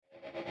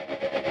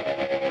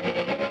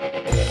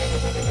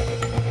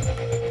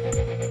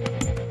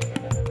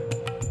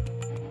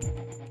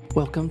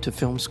Welcome to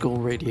Film School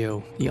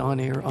Radio, the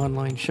on-air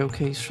online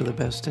showcase for the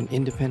best in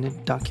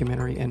independent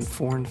documentary and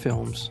foreign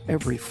films,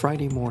 every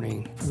Friday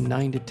morning from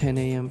 9 to 10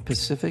 a.m.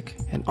 Pacific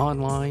and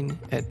online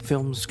at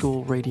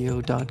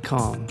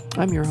filmschoolradio.com.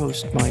 I'm your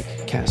host,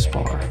 Mike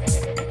Kaspar.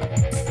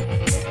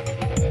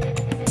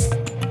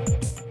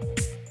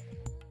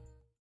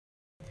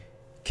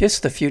 Kiss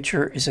the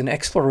Future is an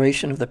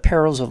exploration of the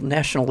perils of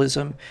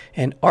nationalism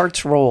and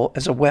art's role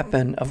as a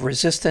weapon of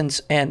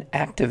resistance and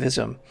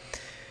activism.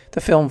 The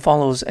film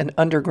follows an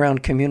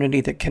underground community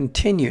that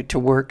continued to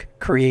work,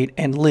 create,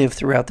 and live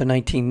throughout the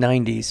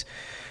 1990s.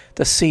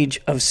 The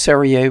Siege of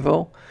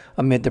Sarajevo,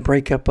 amid the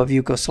breakup of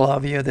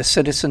Yugoslavia, the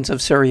citizens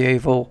of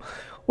Sarajevo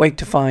wake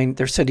to find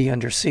their city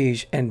under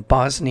siege and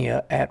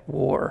Bosnia at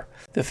war.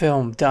 The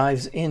film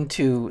dives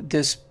into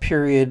this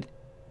period,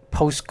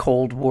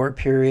 post-Cold War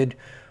period,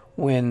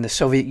 when the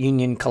Soviet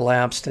Union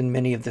collapsed and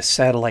many of the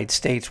satellite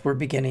states were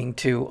beginning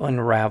to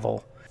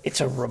unravel. It's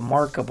a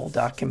remarkable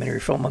documentary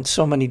film on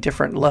so many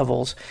different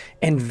levels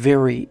and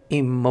very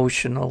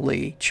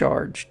emotionally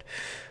charged.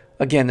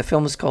 Again, the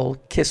film is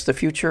called Kiss the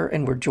Future,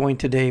 and we're joined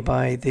today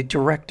by the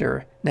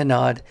director,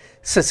 Nenad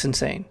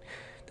Cicin-Sain.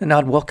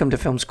 Nenad, welcome to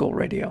Film School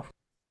Radio.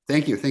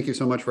 Thank you. Thank you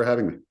so much for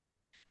having me.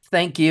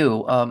 Thank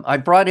you. I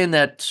brought in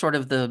that sort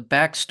of the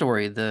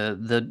backstory,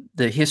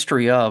 the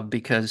history of,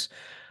 because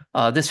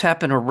this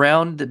happened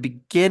around the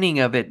beginning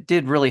of it,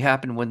 did really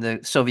happen when the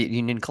Soviet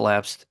Union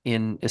collapsed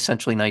in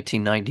essentially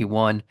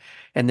 1991.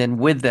 And then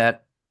with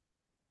that,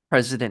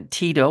 President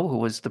Tito, who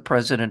was the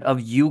president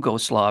of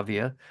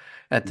Yugoslavia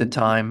at the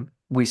time,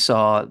 we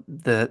saw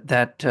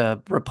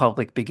that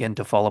republic begin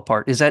to fall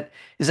apart. Is that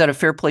a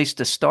fair place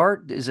to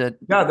start?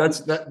 Yeah,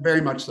 that's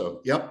very much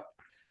so. Yep.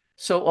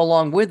 So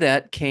along with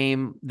that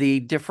came the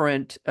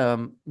different,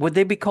 would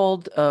they be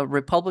called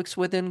republics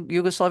within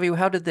Yugoslavia?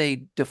 How did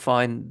they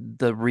define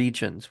the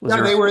regions?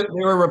 They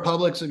were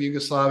republics of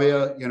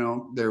Yugoslavia. You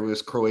know, there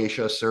was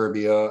Croatia,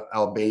 Serbia,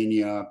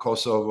 Albania,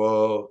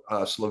 Kosovo,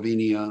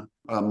 Slovenia,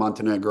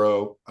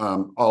 Montenegro.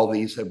 All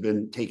these have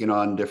been taken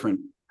on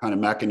different kind of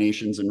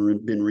machinations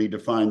and been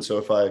redefined. So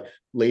if I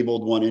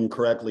labeled one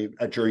incorrectly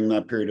during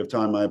that period of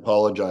time, I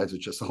apologize.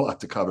 It's just a lot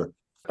to cover.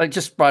 I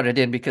just brought it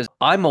in because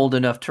I'm old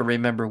enough to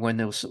remember when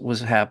this was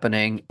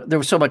happening. There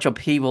was so much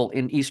upheaval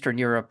in Eastern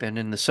Europe and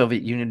in the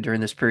Soviet Union during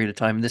this period of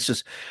time. This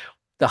is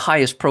the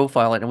highest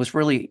profile, and it was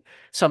really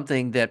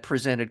something that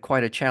presented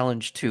quite a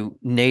challenge to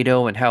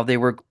NATO and how they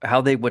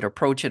would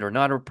approach it or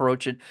not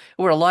approach it.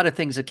 There were a lot of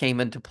things that came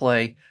into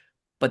play,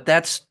 but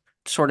that's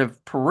sort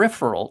of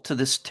peripheral to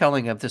this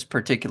telling of this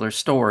particular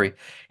story.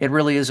 It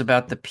really is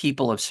about the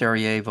people of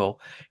Sarajevo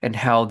and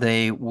how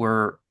they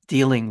were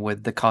dealing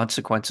with the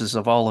consequences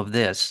of all of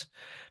this.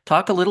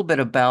 Talk a little bit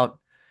about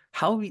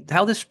how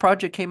this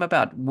project came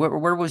about.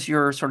 Where was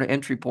your sort of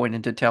entry point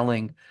into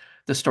telling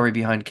the story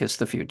behind Kiss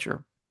the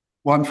Future?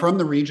 Well, I'm from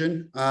the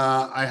region.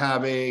 I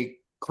have a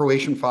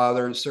Croatian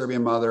father,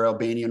 Serbian mother,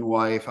 Albanian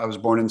wife. I was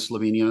born in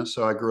Slovenia,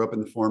 so I grew up in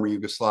the former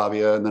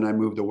Yugoslavia, and then I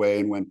moved away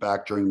and went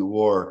back during the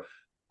war.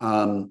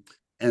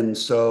 And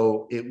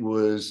so it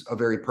was a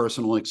very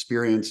personal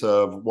experience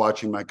of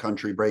watching my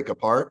country break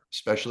apart,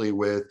 especially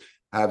with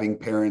having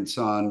parents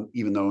on,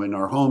 even though in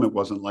our home it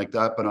wasn't like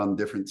that, but on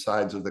different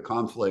sides of the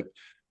conflict.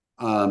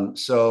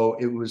 So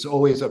it was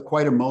always a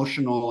quite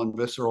emotional and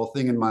visceral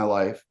thing in my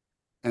life.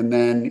 And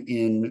then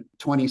in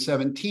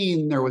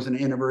 2017, there was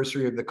an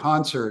anniversary of the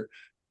concert.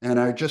 And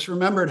I just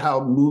remembered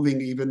how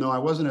moving, even though I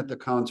wasn't at the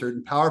concert,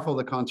 and powerful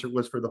the concert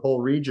was for the whole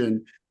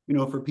region, you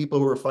know, for people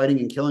who were fighting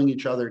and killing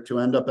each other to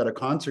end up at a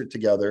concert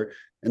together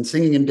and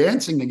singing and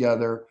dancing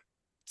together,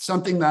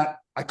 something that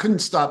I couldn't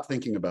stop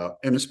thinking about.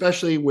 And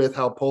especially with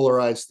how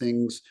polarized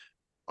things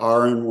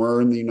are and were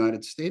in the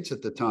United States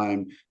at the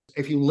time,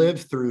 if you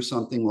live through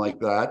something like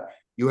that,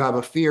 you have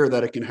a fear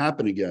that it can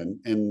happen again.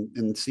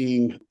 And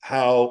seeing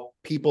how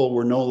people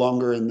were no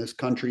longer in this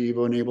country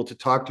even able to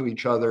talk to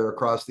each other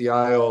across the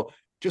aisle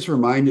just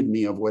reminded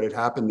me of what had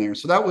happened there.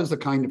 So that was the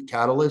kind of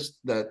catalyst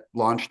that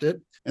launched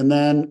it. And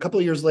then a couple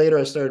of years later,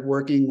 I started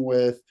working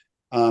with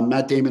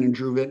Matt Damon and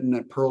Drew Whitten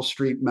at Pearl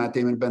Street, Matt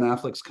Damon and Ben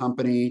Affleck's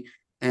company,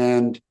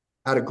 and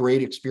had a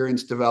great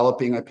experience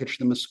developing. I pitched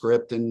them a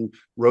script and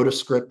wrote a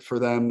script for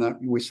them that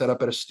we set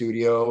up at a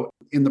studio.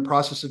 In the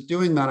process of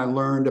doing that, I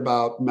learned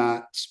about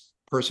Matt's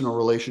personal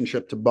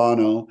relationship to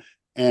Bono.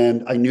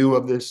 And I knew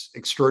of this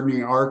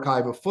extraordinary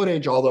archive of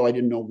footage, although I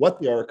didn't know what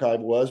the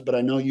archive was, but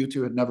I know you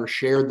two had never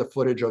shared the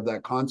footage of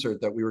that concert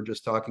that we were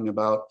just talking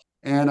about.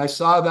 And I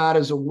saw that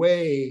as a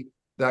way,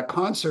 that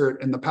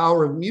concert and the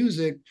power of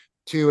music,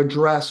 to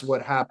address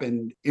what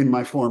happened in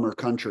my former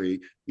country,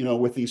 you know,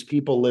 with these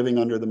people living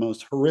under the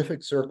most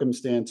horrific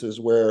circumstances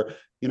where,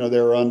 you know,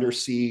 they were under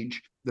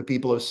siege. The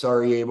people of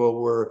Sarajevo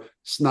were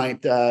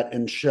sniped at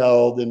and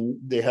shelled, and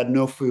they had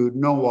no food,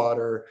 no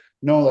water,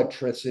 no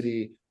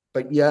electricity,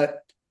 but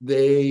yet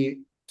they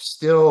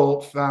still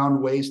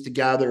found ways to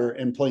gather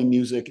and play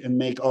music and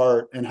make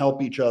art and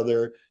help each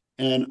other.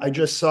 And I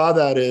just saw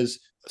that as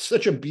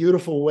such a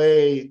beautiful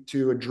way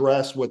to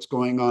address what's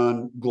going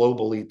on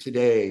globally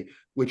today,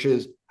 which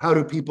is how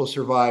do people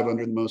survive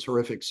under the most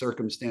horrific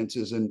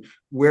circumstances, and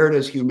where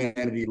does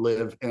humanity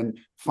live, and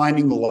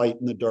finding the light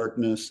in the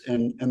darkness,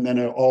 and then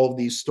all of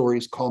these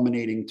stories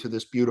culminating to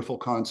this beautiful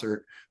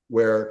concert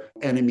where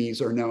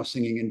enemies are now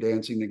singing and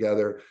dancing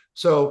together.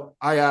 So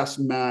I asked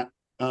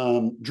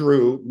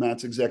Drew,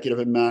 Matt's executive,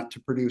 and Matt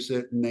to produce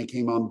it, and they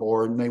came on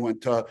board, and they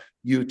went to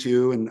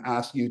U2 and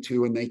asked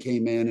U2, and they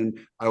came in, and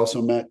I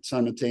also met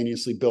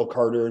simultaneously Bill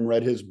Carter and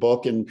read his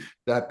book, and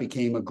that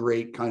became a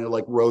great kind of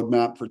like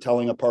roadmap for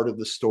telling a part of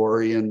the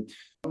story. And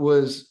it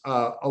was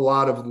a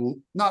lot of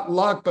not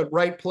luck, but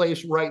right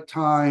place, right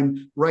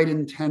time, right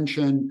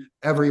intention.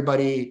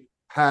 Everybody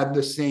had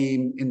the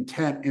same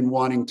intent in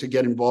wanting to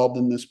get involved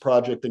in this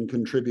project and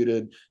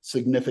contributed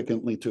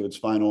significantly to its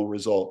final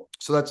result.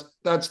 So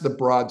that's the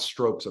broad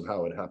strokes of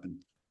how it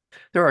happened.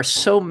 There are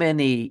so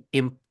many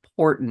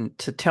important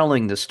to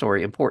telling the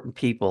story, important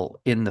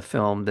people in the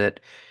film that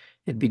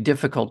it'd be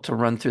difficult to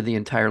run through the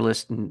entire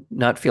list and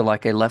not feel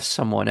like I left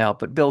someone out.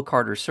 But Bill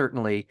Carter,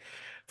 certainly,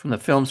 from the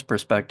film's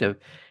perspective,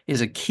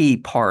 is a key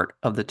part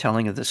of the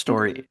telling of the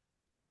story.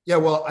 Yeah,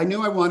 well, I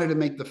knew I wanted to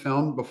make the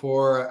film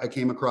before I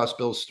came across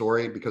Bill's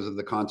story because of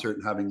the concert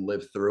and having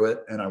lived through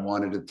it. And I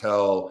wanted to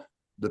tell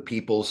the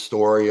people's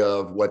story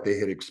of what they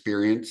had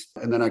experienced.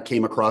 And then I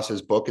came across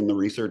his book and the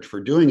research for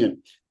doing it.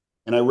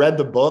 And I read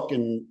the book,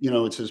 and,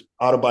 it's his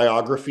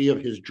autobiography of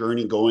his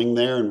journey going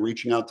there and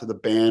reaching out to the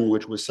band,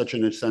 which was such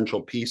an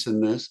essential piece in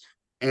this.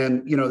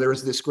 And, there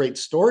was this great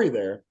story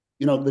there.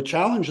 The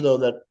challenge, though,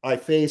 that I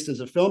faced as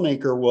a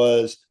filmmaker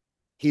was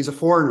he's a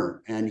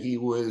foreigner, and he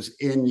was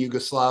in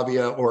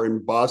Yugoslavia or in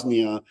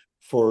Bosnia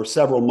for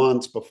several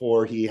months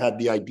before he had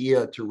the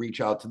idea to reach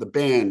out to the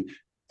band.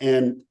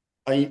 And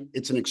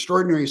it's an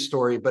extraordinary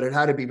story, but it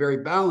had to be very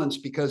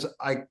balanced because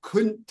I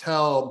couldn't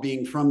tell,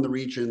 being from the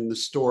region, the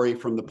story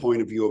from the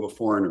point of view of a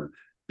foreigner,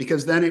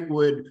 because then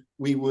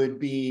we would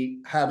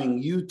be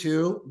having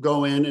U2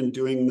 go in and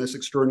doing this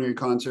extraordinary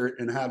concert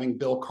and having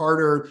Bill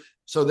Carter.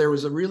 So there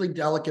was a really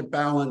delicate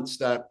balance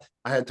that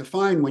I had to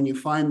find when you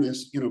find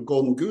this,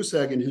 golden goose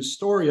egg in his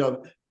story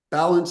of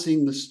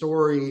balancing the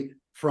story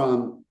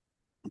from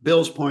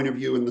Bill's point of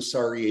view and the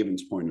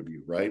Sarajevans' point of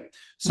view, right?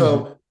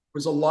 So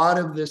was a lot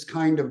of this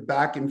kind of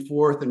back and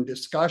forth and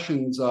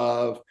discussions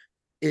of,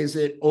 is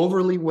it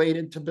overly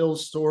weighted to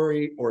Bill's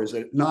story, or is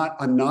it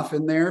not enough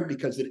in there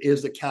because it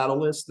is a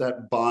catalyst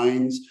that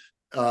binds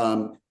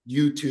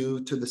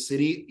U2 to the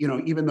city?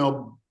 Even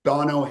though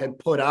Bono had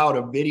put out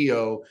a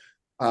video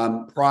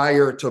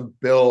prior to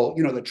Bill,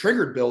 that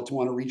triggered Bill to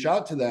want to reach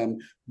out to them,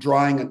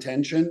 drawing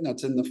attention,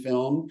 that's in the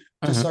film,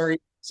 to sorry,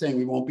 saying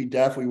we won't be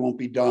deaf, we won't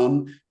be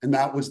dumb. And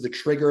that was the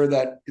trigger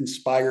that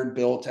inspired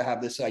Bill to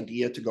have this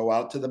idea to go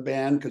out to the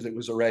band, because it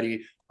was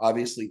already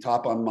obviously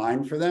top on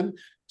mind for them.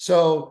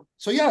 So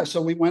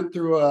we went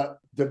through a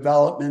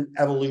development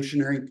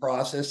evolutionary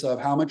process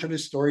of how much of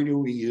his story do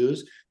we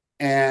use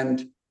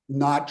and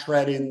not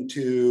tread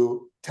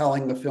into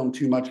telling the film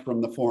too much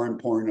from the foreign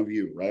point of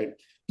view, right?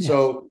 Yeah.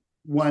 So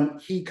when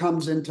he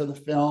comes into the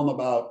film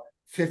about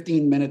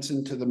 15 minutes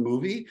into the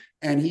movie,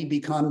 and he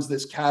becomes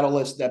this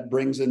catalyst that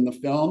brings in the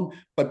film.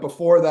 But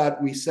before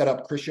that, we set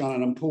up Christian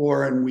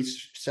Amanpour, and we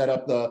set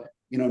up the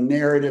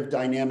narrative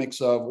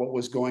dynamics of what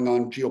was going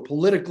on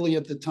geopolitically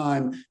at the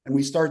time. And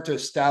we start to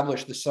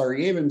establish the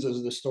Sarajevans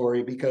as the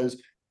story,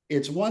 because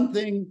it's one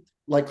thing,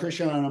 like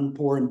Christian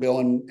Amanpour and Bill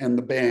and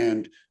the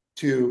band,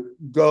 to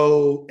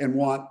go and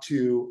want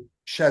to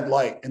shed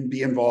light and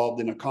be involved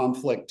in a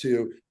conflict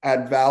to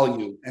add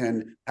value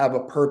and have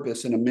a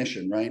purpose and a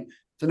mission, right?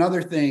 It's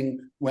another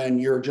thing when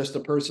you're just a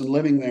person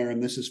living there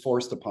and this is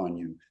forced upon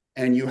you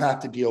and you have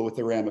to deal with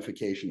the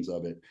ramifications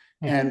of it.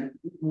 And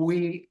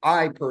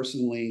I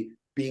personally,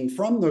 being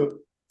from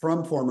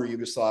former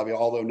Yugoslavia,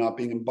 although not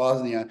being in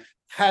Bosnia,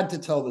 had to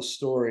tell the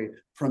story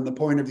from the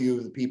point of view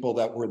of the people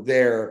that were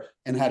there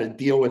and how to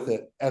deal with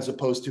it, as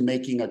opposed to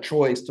making a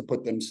choice to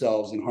put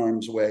themselves in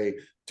harm's way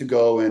to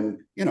go and,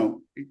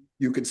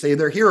 you could say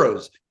they're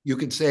heroes. You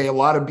could say a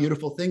lot of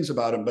beautiful things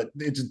about them, but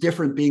it's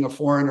different being a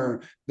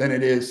foreigner than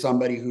it is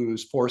somebody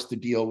who's forced to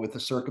deal with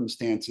the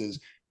circumstances.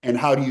 And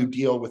how do you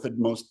deal with the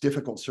most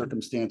difficult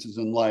circumstances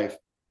in life?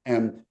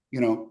 And,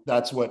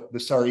 that's what the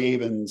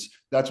Sarajevans,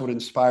 that's what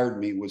inspired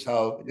me, was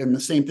how, and the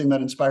same thing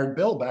that inspired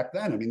Bill back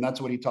then. I mean, that's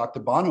what he talked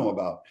to Bono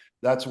about.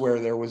 That's where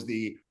there was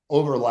the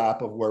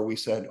overlap of where we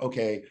said,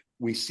 okay,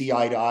 we see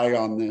eye to eye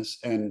on this,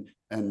 and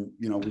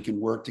we can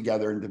work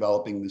together in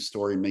developing this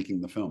story and making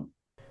the film.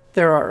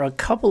 There are a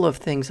couple of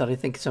things that I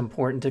think it's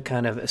important to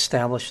kind of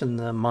establish in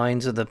the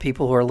minds of the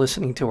people who are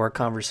listening to our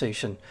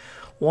conversation.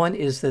 One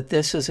is that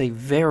this is a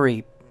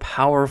very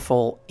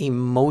powerful,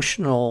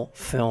 emotional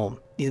film.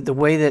 The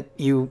way that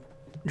you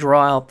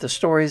draw out the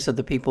stories of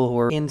the people who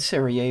are in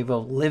Sarajevo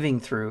living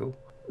through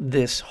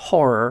this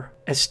horror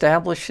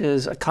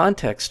establishes a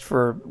context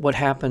for what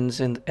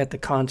happens at the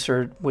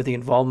concert with the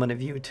involvement of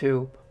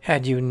U2.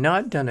 Had you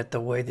not done it the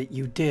way that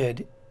you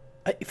did,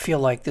 I feel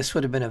like this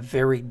would have been a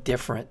very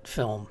different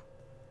film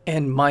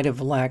and might have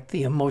lacked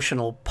the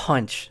emotional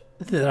punch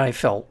that I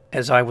felt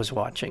as I was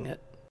watching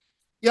it.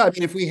 Yeah, I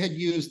mean, if we had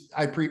used,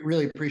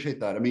 really appreciate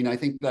that. I mean, I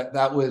think that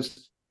that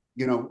was,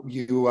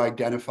 you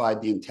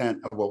identified the intent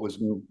of what was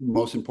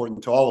most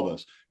important to all of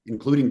us,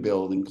 including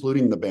Bill,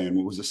 including the band.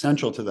 What was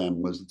essential to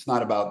them was it's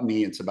not about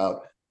me, it's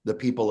about the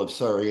people of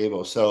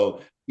Sarajevo.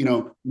 So,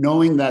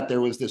 knowing that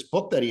there was this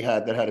book that he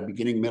had that had a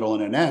beginning, middle,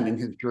 and an end, and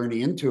his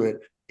journey into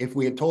it, if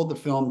we had told the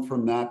film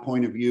from that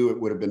point of view, it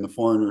would have been the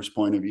foreigner's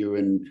point of view,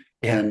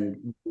 Yeah.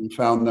 and we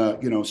found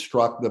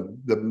struck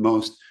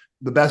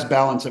the best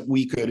balance that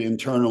we could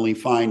internally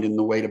find in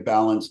the way to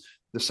balance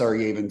the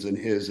Sarajevans and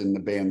his and the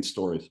band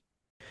stories.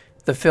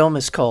 The film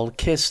is called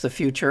Kiss the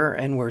Future,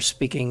 and we're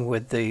speaking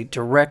with the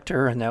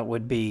director, and that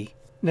would be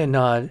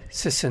Nenad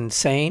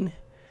Cicin-Sain.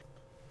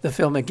 The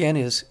film again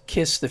is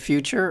Kiss the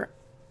Future,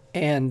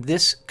 and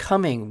this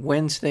coming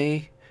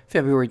Wednesday,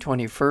 February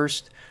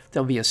 21st,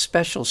 there'll be a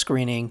special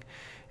screening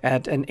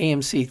at an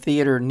AMC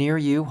theater near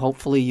you.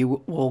 Hopefully,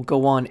 you will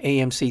go on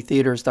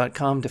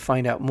amctheaters.com to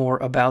find out more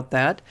about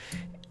that.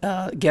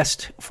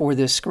 Guest for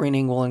this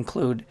screening will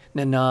include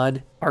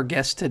Nenad, our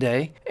guest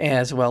today,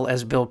 as well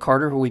as Bill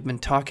Carter, who we've been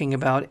talking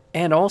about,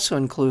 and also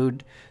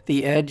include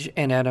The Edge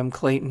and Adam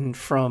Clayton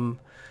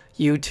from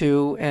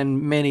U2 and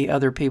many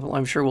other people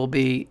I'm sure will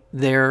be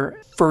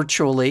there,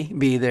 virtually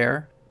be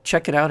there.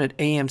 Check it out at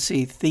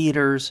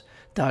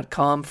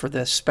amctheaters.com for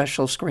the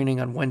special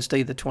screening on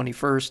Wednesday the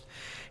 21st.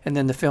 And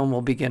then the film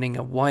will be getting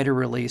a wider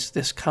release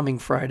this coming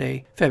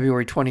Friday,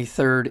 February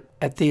 23rd,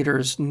 at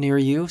theaters near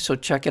you. So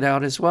check it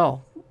out as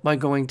well by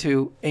going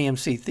to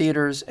AMC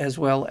Theaters as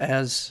well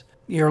as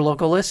your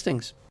local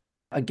listings.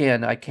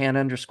 Again, I can't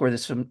underscore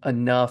this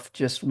enough,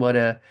 just what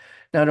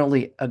not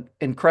only an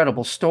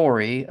incredible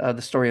story,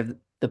 the story of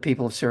the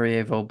people of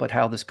Sarajevo, but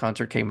how this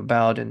concert came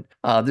about. And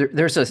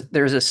there's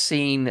a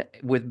scene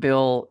with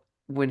Bill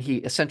when he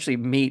essentially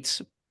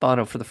meets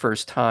Bono for the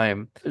first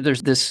time.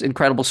 There's this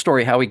incredible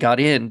story how he got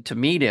in to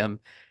meet him,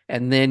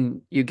 and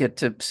then you get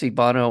to see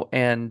Bono,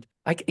 and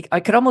I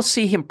could almost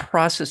see him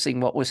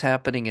processing what was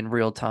happening in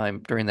real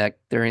time during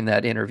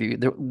that interview.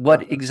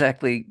 What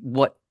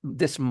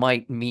this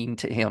might mean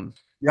to him.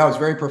 Yeah, it was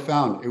very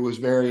profound. It was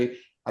very,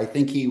 I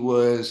think he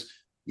was,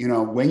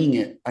 winging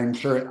it. I'm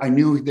sure I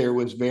knew there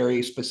was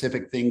very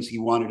specific things he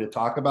wanted to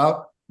talk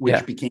about, Yeah.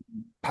 which became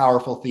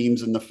powerful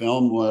themes in the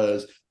film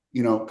was,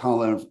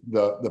 kind of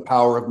the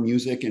power of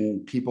music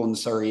and people in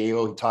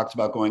Sarajevo. He talks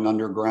about going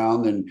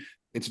underground, and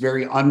it's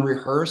very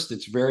unrehearsed.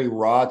 It's very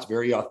raw. It's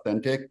very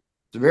authentic.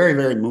 It's very,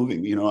 very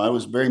moving. I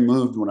was very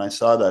moved when I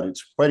saw that.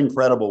 It's quite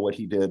incredible what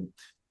he did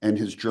and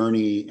his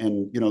journey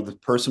and, the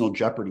personal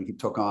jeopardy he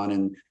took on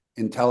and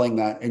in telling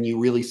that, and you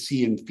really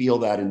see and feel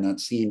that in that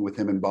scene with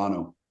him and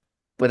Bono.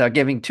 Without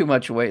giving too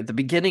much away, at the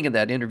beginning of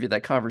that interview,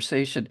 that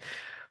conversation,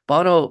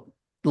 Bono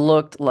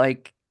looked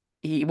like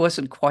he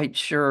wasn't quite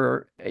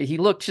sure.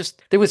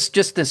 There was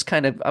just this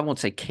kind of, I won't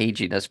say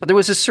caginess, but there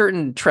was a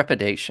certain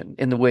trepidation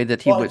in the way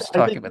that he Well, was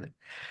talking about it.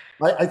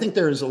 I think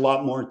there's a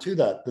lot more to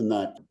that than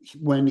that.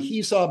 When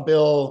he saw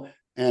Bill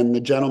and the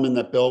gentleman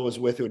that Bill was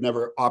with who had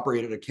never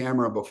operated a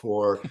camera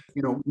before,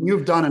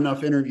 you've done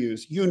enough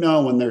interviews,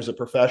 when there's a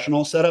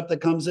professional setup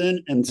that comes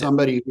in and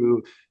somebody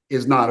who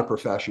is not a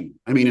professional.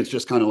 I mean, it's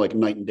just kind of like a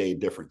night and day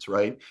difference,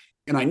 right?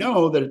 And I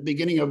know that at the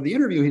beginning of the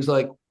interview, he's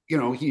like,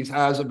 he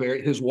has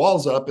his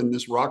walls up in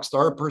this rock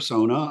star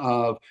persona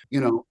of,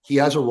 he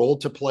has a role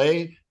to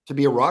play to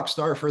be a rock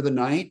star for the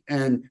night.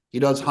 And he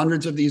does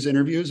hundreds of these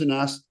interviews and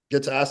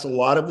gets asked a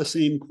lot of the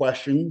same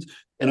questions.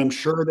 And I'm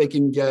sure they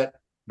can get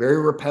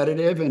very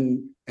repetitive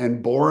and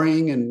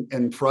boring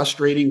and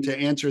frustrating to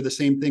answer the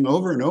same thing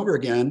over and over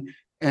again.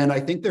 And I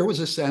think there was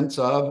a sense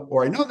of,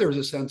 or I know there was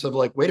a sense of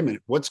like, wait a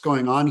minute, what's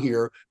going on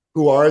here?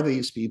 Who are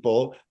these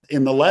people?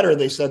 In the letter,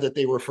 they said that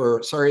they were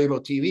for Sarajevo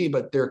TV,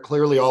 but they're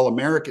clearly all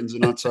Americans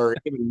and not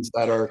Sarajevans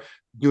that are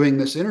doing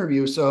this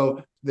interview.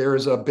 So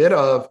there's a bit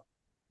of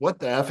what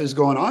the F is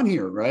going on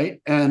here,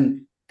 right?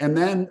 And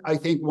then I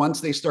think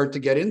once they start to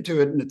get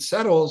into it and it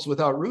settles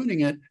without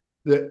ruining it,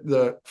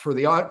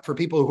 for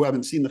people who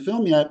haven't seen the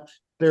film yet,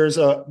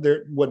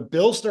 what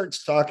Bill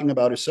starts talking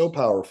about is so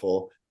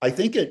powerful. I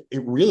think it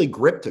really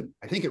gripped him.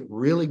 I think it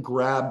really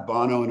grabbed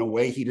Bono in a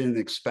way he didn't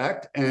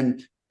expect,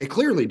 and it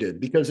clearly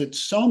did, because it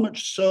so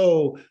much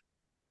so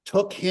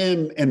took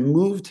him and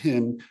moved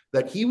him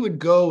that he would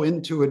go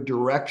into a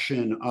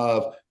direction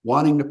of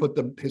wanting to put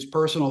his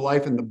personal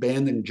life and the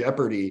band in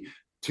jeopardy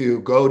to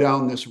go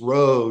down this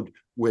road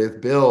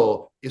with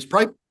Bill is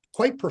probably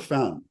quite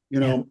profound.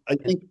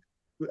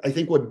 I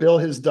think what Bill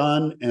has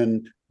done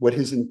and what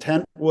his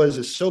intent was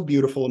is so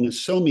beautiful and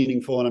is so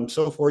meaningful, and I'm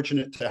so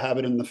fortunate to have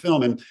it in the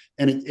film,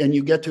 and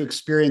you get to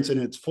experience it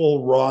in its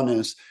full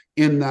rawness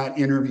in that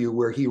interview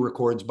where he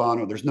records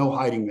Bono. There's no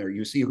hiding there.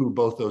 You see who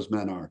both those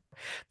men are.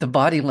 The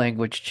body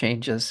language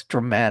changes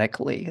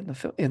dramatically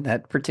in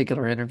that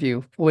particular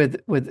interview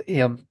with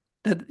him.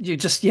 You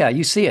see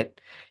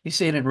it. You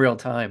see it in real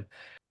time.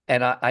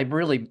 And I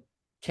really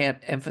can't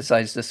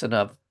emphasize this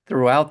enough.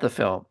 Throughout the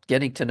film,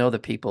 getting to know the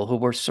people who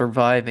were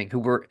surviving, who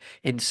were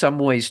in some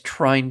ways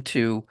trying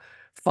to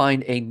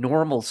find a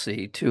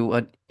normalcy to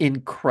an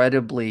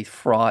incredibly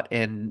fraught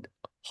and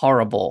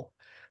horrible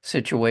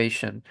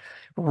situation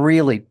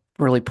really,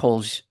 really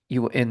pulls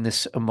you in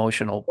this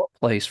emotional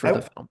place for the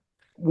I, film.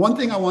 one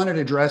thing I wanted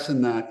to address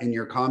in that, in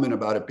your comment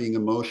about it being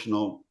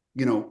emotional,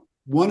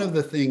 one of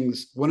the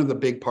things, one of the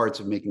big parts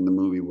of making the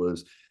movie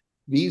was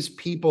these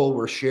people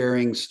were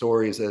sharing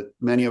stories that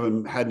many of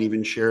them hadn't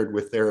even shared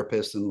with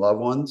therapists and loved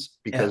ones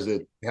Yeah. because they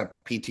have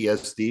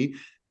PTSD.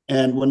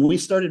 And when we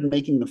started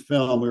making the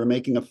film, we were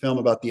making a film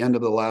about the end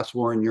of the last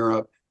war in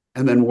Europe,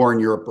 and then war in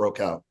Europe broke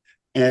out.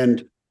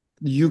 And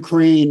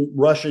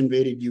Russia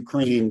invaded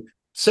Ukraine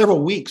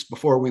several weeks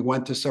before we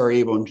went to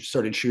Sarajevo and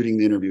started shooting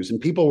the interviews. And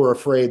people were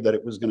afraid that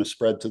it was going to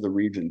spread to the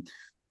region.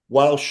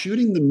 While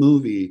shooting the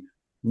movie,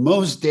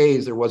 most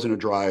days there wasn't a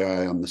dry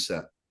eye on the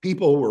set.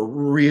 People were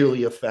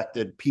really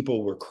affected.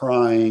 People were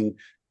crying.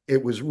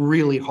 It was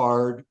really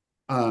hard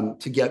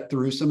to get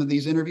through some of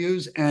these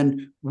interviews.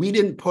 And we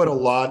didn't put a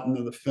lot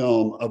into the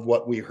film of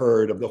what we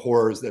heard of the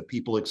horrors that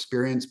people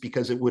experienced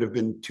because it would have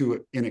been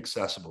too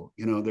inaccessible.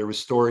 There was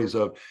stories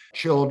of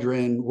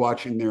children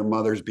watching their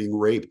mothers being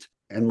raped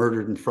and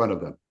murdered in front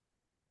of them.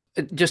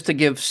 Just to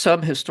give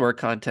some historic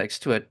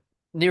context to it,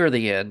 near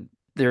the end,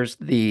 there's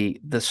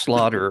the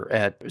slaughter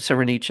at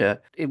Srebrenica,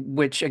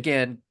 which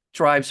again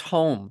drives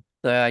home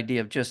the idea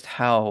of just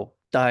how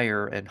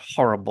dire and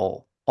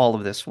horrible all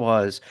of this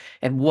was,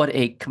 and what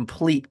a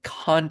complete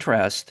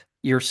contrast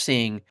you're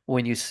seeing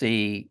when you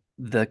see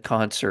the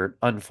concert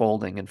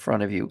unfolding in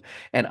front of you.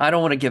 And I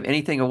don't want to give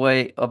anything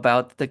away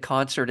about the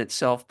concert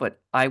itself, but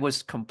I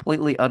was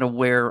completely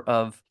unaware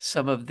of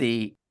some of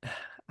the,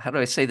 how do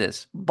I say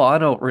this,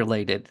 Bono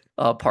related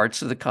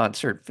parts of the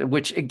concert,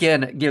 which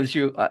again gives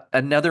you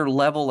another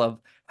level of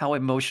how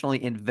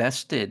emotionally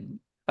invested.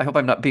 I hope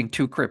I'm not being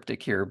too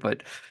cryptic here,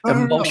 but I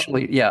don't know.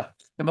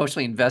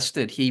 emotionally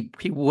invested he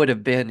would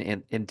have been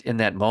in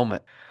that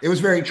moment. It was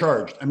very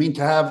charged. I mean,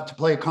 to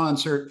play a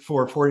concert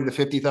for 40 to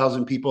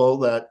 50,000 people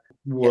that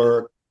Yeah,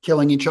 were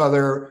killing each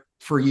other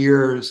for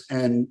years,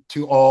 and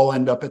to all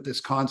end up at this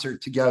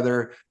concert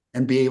together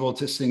and be able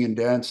to sing and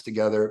dance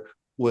together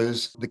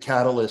was the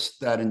catalyst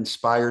that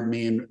inspired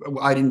me. And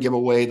I didn't give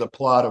away the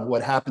plot of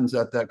what happens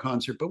at that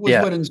concert, but was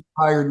yeah, what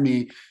inspired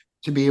me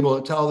to be able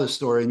to tell this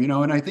story.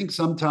 And I think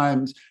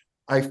sometimes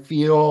I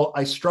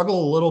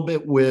struggle a little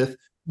bit with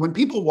when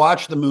people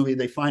watch the movie,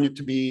 they find it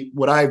to be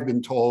what I've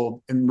been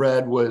told and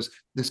read was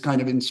this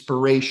kind of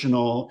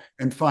inspirational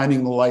and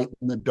finding the light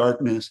in the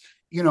darkness.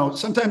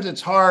 Sometimes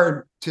it's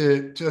hard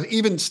to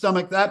even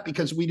stomach that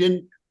because we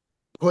didn't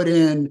put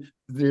in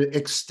the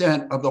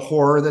extent of the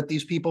horror that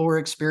these people were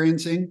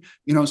experiencing.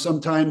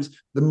 Sometimes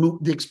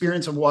the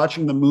experience of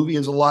watching the movie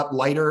is a lot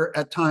lighter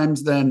at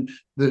times than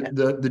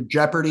the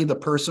jeopardy, the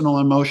personal,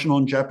 emotional,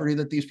 and jeopardy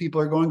that these people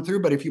are going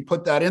through. But if you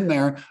put that in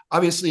there,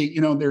 obviously,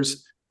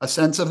 there's a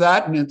sense of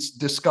that, and it's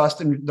discussed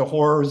in the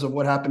horrors of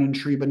what happened in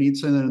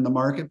Srebrenica and in the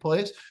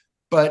marketplace.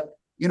 But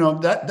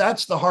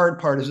that's the hard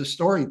part as a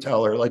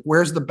storyteller. Like,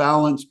 where's the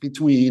balance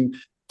between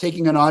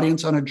taking an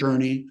audience on a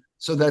journey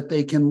so that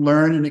they can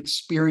learn and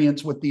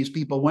experience what these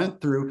people went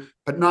through,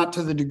 but not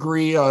to the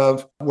degree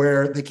of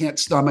where they can't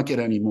stomach it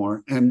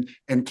anymore and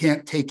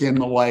can't take in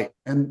the light.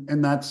 And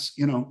that's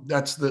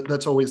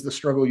always the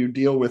struggle you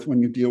deal with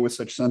when you deal with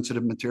such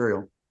sensitive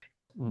material.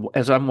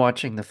 as I'm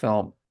watching the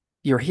film,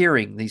 you're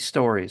hearing these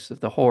stories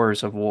of the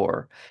horrors of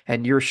war,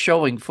 and you're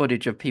showing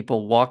footage of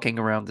people walking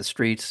around the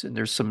streets. And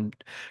there's some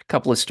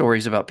couple of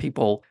stories about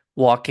people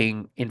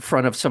walking in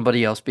front of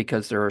somebody else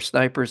because there are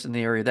snipers in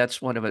the area.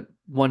 That's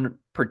one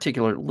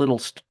particular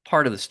little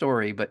part of the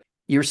story, but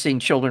you're seeing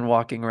children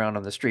walking around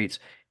on the streets.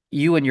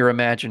 You, in your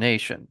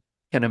imagination,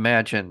 can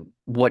imagine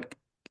what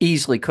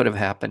easily could have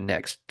happened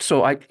next.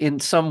 So in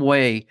some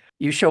way,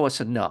 you show us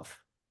enough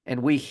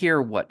and we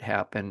hear what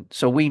happened.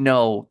 So we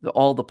know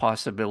all the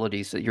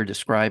possibilities that you're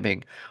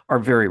describing are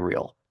very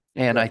real.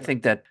 And Yeah. I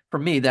think that for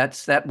me,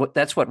 that's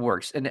what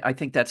works. And I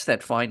think that's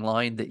that fine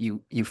line that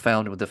you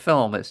found with the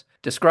film is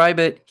describe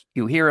it,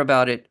 you hear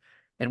about it,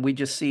 and we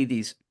just see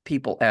these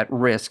people at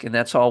risk. And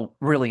that's all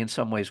really, in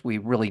some ways, we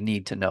really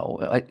need to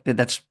know.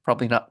 That's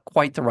probably not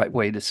quite the right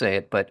way to say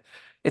it, but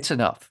it's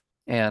enough.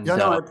 Yeah, And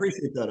no, I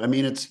appreciate that. I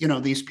mean, it's,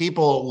 these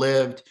people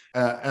lived,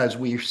 as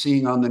we're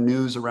seeing on the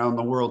news around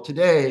the world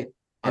today, yeah,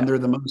 under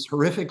the most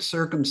horrific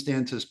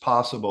circumstances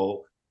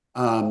possible,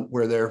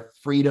 where their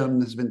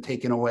freedom has been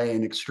taken away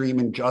and extreme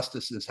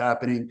injustice is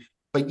happening.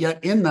 But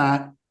yet, in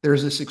that,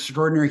 there's this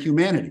extraordinary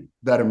humanity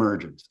that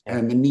emerges, yeah.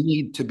 and the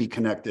need to be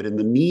connected, and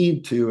the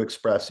need to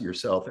express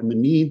yourself, and the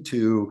need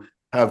to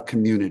have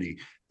community,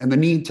 and the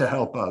need to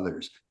help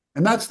others.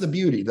 And that's the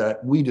beauty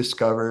that we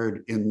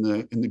discovered in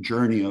the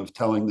journey of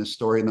telling this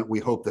story, and that we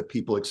hope that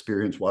people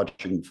experience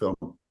watching the film.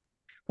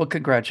 Well,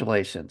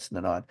 congratulations,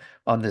 Nenad,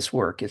 on this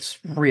work. It's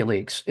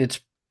really,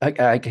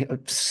 I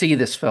can see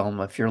this film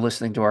if you're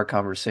listening to our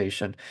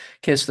conversation.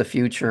 Kiss the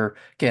Future.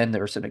 Again,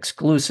 there's an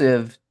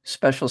exclusive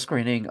special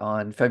screening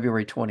on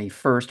February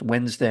 21st,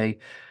 Wednesday,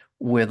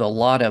 with a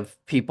lot of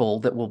people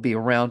that will be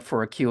around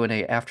for a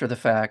Q&A after the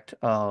fact.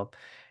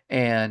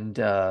 And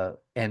then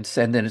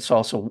it's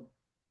also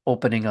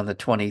opening on the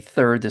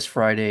 23rd, this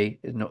Friday,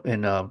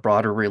 in a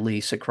broader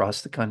release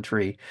across the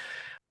country.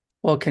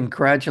 Well,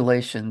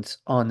 congratulations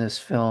on this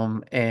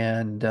film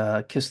and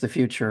Kiss the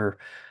Future.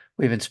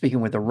 We've been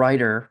speaking with the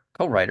writer,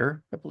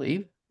 co-writer, I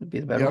believe, would be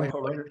the better Yeah, way.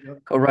 co-writer. Yeah.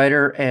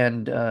 Co-writer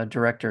and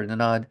director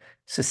Nenad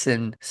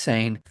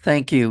Cicin-Sain.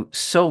 Thank you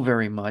so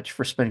very much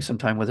for spending some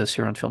time with us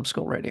here on Film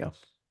School Radio.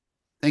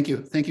 Thank you.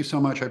 Thank you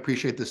so much. I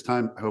appreciate this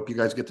time. I hope you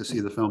guys get to see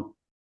the film.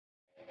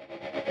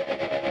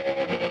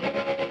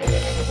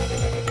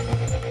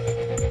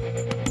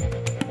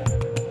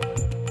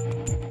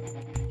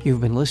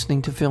 You've been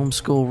listening to Film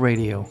School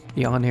Radio,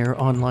 the on-air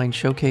online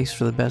showcase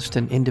for the best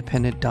in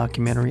independent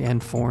documentary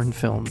and foreign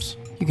films.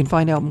 You can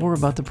find out more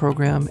about the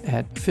program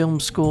at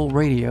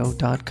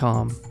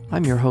filmschoolradio.com.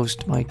 I'm your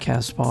host, Mike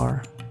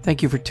Kaspar.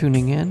 Thank you for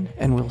tuning in,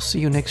 and we'll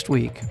see you next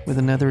week with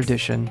another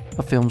edition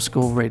of Film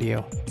School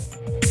Radio.